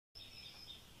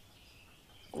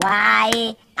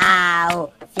Why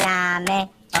ao fiame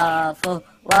ofu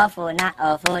wafu na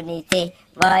ofu nite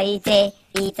voite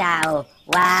itao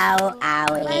wow ao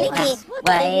Maliki, what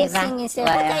are you singing yourself?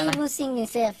 What are you even singing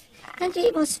yourself? Can't you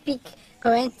even speak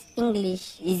correct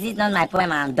English? Is it not my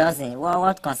poem I'm dozing?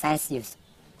 What concerns you?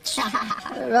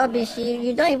 Rubbish,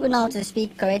 you don't even know how to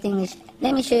speak correct English.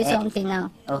 Let me show you something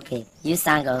now. Okay, you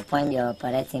sang a poem your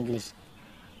correct English.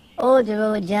 Old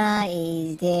Roger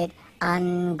is dead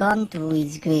and gone to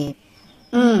his grave.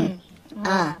 Gone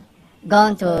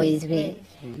to his grave.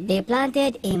 They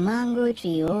planted a mango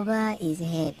tree over his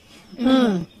head.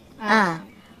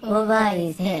 Over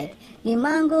his head. The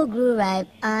mango grew ripe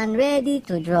and ready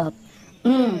to drop.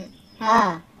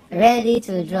 Ready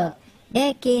to drop.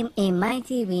 There came a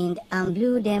mighty wind and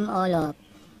blew them all up.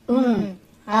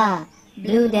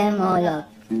 Blew them all up.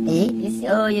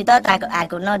 Oh, you thought I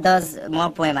could not do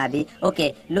more poem, Abi?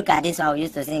 Okay, look at this one we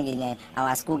used to sing in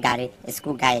our school guy.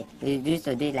 We used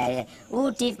to do it like,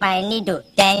 who thief my needle?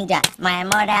 Danger. My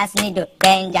mother's needle?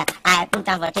 Danger. I put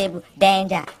on for table?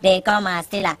 Danger. They come and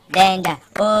steal her? Danger.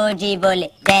 Oh,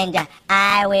 Jibole? Danger.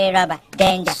 Highway robber?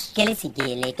 Danger. Kill it,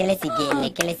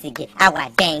 Awa,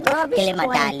 danger. Kill him,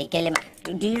 darling, kill him.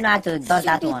 Do you know how to do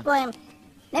that one? Poem.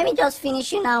 Let me just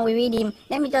finish you now. We read him.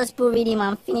 Let me just read him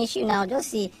and finish you now.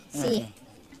 Just see. Okay.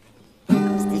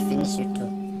 Still finish you too.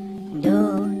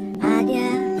 Do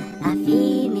adia a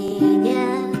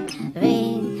media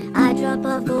rain a drop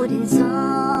of golden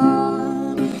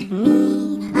song.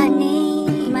 Me a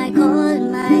name I call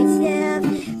myself.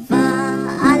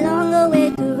 Far along the way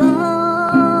to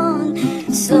run.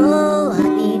 So I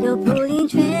need a pulling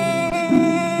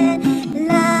thread.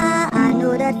 La I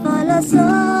know that follows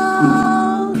so.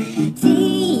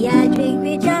 See I drink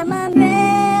with jam and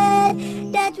bread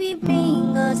that will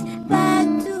bring us back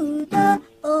to the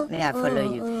May I follow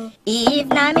you? If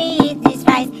na me eat this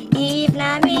rice, if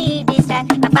na me eat this rice,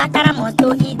 my patara must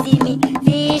to eat me,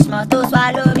 fish must to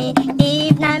swallow me.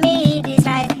 If na me eat this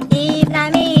rice, if na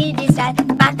me eat this rice,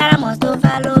 my patara must to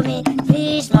follow me,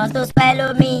 fish must to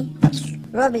swallow me.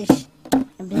 Rubbish.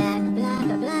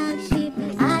 Black sheep,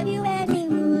 have you any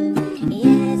wool?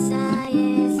 Yes,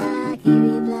 I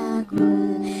carry black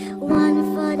wool. One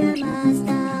for the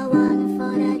master, one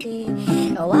for the day,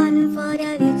 one for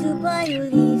the little boy who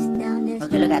lives down the street.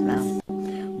 Okay, look at now.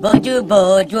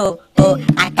 Bojo, oh,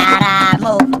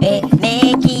 akaramo,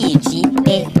 mekichi,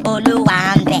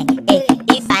 oluwambe,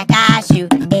 if I catch you,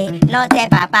 not a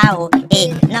papa, oh,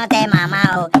 not a mama,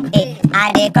 oh,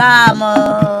 I dey come,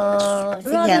 oh.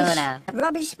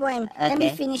 Rubbish poem. Okay. Let me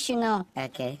finish you now.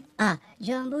 Okay.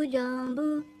 Jumbo,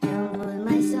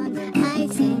 my son, I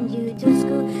send you to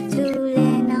school to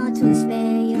learn how to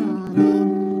spell your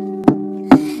name.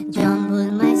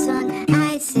 Jumbo, my son,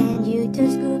 I send you to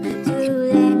school to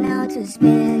learn how to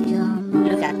spell your name.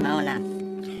 Look at Mauna.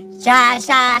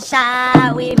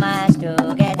 Sha, we march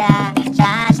together.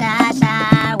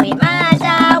 Sha, we march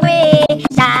away.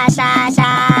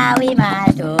 Sha, we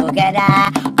march together.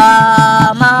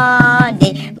 Oh,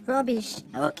 Monday. Rubbish.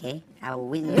 Okay, I will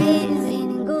win.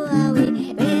 Rain, go away.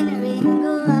 Rain,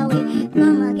 go away.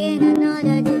 Come again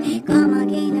another day. Come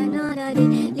again another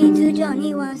day. Little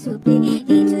Johnny wants to play.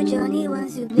 Little Johnny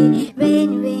wants to play.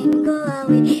 Rain, go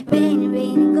away.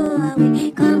 Rain, go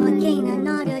away. Come again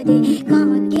another day.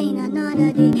 Come again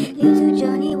another day. Little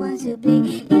Johnny wants to play.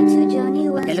 Little Johnny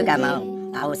wants Okay, to look play. at Mao.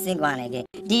 I will sing one again.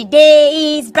 The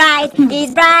day is bright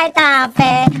and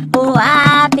fair. Oh,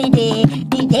 happy day.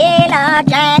 The day not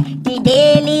dry. The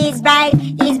day is bright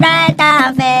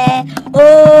and fair.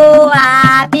 Oh,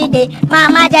 happy day.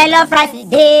 Mama jello fries. The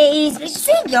day is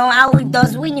sing your. I will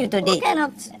just win you today. What kind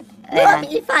of...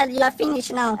 you are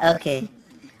finished now. Okay.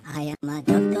 I am a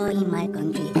doctor in my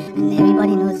country, and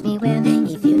everybody knows me well.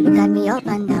 If you look at me up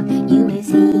and down, you will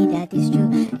see that is true.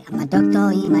 I'm a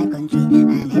doctor in my country,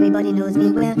 and everybody knows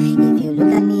me well. If you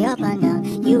look at me up and down,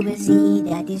 you will see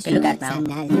that is true. Look at now.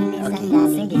 Sandalili,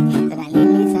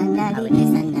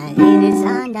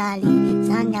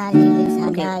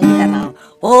 Okay, look at now.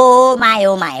 Oh my,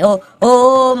 oh my,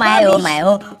 oh my,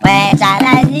 where shall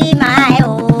I see my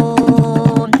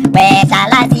home? Where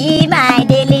shall I see my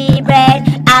daily bread?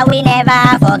 I will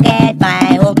never forget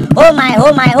my home. Oh my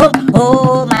home,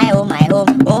 oh my home,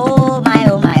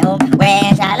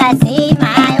 where shall I see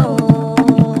my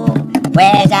home?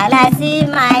 Where shall I see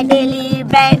my daily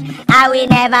bread? I will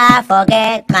never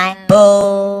forget my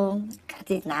home.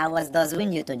 Cut it now. I was just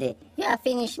win you today. You are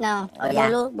finished now. Oh, yeah.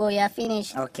 Bolo, you are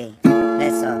finished. Okay,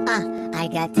 let's go. I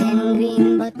got 10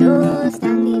 green bottles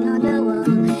standing on the wall.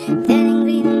 10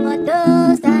 green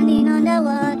bottles standing on the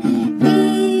wall.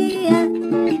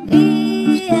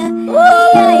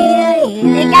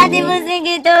 They can't even sing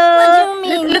it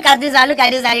at this one. Look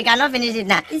at this one. You cannot finish it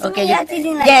now. It's Okay. me that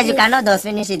eating like Yes, you this. cannot just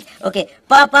finish it. Okay.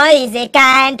 Pawpaw is a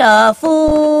kind of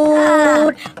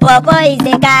food. Pawpaw is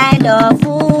a kind of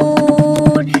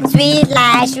food. Sweet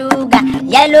like sugar,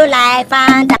 yellow like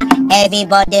Fanta.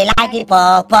 Everybody like it.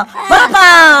 Pawpaw.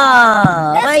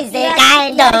 Pawpaw. Pawpaw is a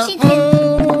kind of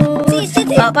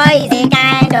food. Pawpaw is a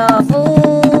kind of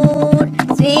food.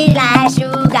 Sweet like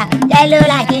sugar, yellow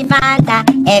like Fanta.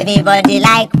 Everybody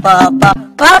like pawpaw.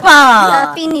 You Pawpaw.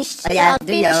 are finished. Oh, You yeah, are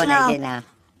do your finished own now. again now.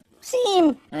 See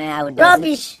him. I would do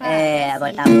Rubbish. it.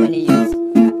 But I'm only used.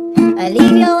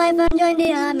 Leave your wife and join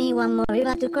the army. One more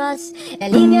river to cross.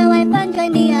 Leave your wife and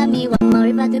join the army. One more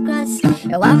river to cross.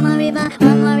 One more river,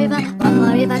 one more river, one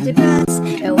more river to cross.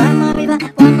 One more river,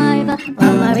 one more river,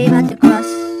 one more river to cross.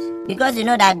 Because you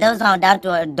know that those one that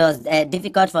was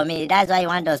difficult for me. That's why you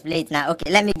want us to play it now.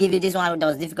 Okay, let me give you this one that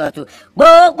was difficult too.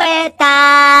 Gbogbo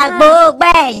ta,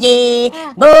 gbogbo ye,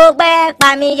 gbogbo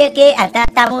pami yeke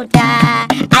atata muta.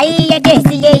 Ayi yeke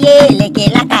si ye leke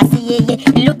laka si ye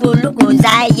luku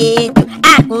za ye tu.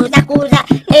 Akuza,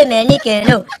 emeni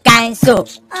kelo kanso.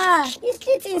 He's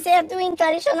cheating himself doing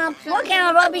traditional. What kind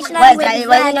of rubbish Was language is you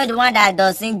that? not the one that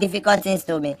does sing difficult things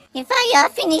to me? In fact, you are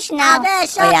finished now.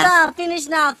 Abeg, shut Oh, yeah. up. Finish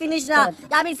now. You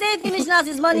have been saying finish now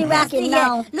since morning. We are still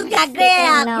now. here. Look at grey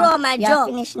hair grow on my You are jaw.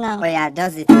 finished now. Oh yeah,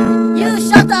 does it now. You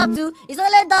shut up too. It's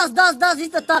only dust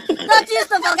used to talk. Don't you used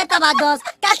to forget about dust.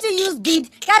 Can't you use bead?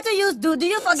 Can't you use do? Do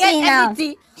you forget See now.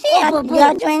 everything? You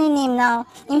are joining him now.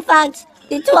 In fact,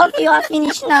 the two of you are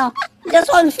finished now.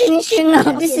 Just want to finish you now.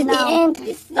 This is the end.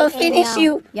 They'll finish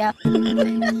you. Yeah.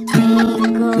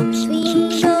 Twinkle,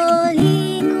 twinkle,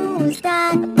 little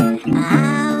star,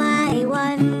 how I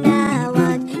wonder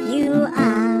what you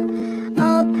are.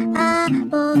 Up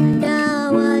above the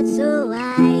world so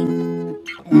high,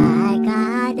 like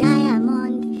a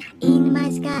diamond in my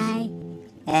sky.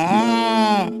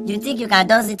 You think you can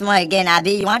do it more again,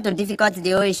 Abby? You want to difficult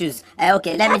the whole issues?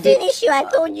 Okay, let I me do. finish you. I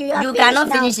told you. You cannot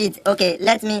finish it. Okay,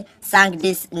 let me sing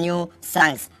this new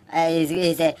songs.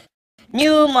 It's a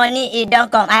new money it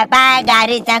don't come. I buy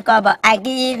Gary and cover. I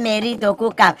give Mary to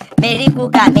cook up. Mary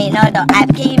cook up in order. I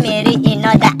give Mary in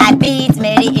order. I beat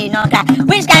Mary in order.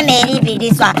 Which can Mary be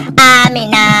this one?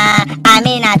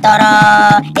 Amina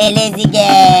Toro, a lazy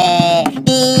girl.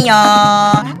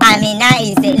 Amina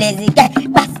is a lazy girl.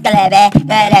 Baskelebe,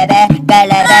 belebe.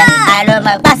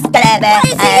 Aloma baskelebe,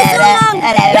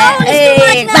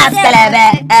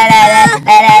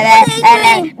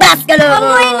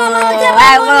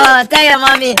 I won't tell your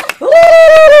mommy.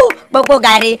 Boko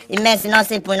Gary, immense no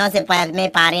se pour me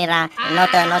parira, not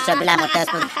shabila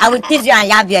motesto. I will teach you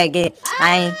and yab you again.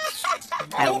 I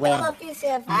will.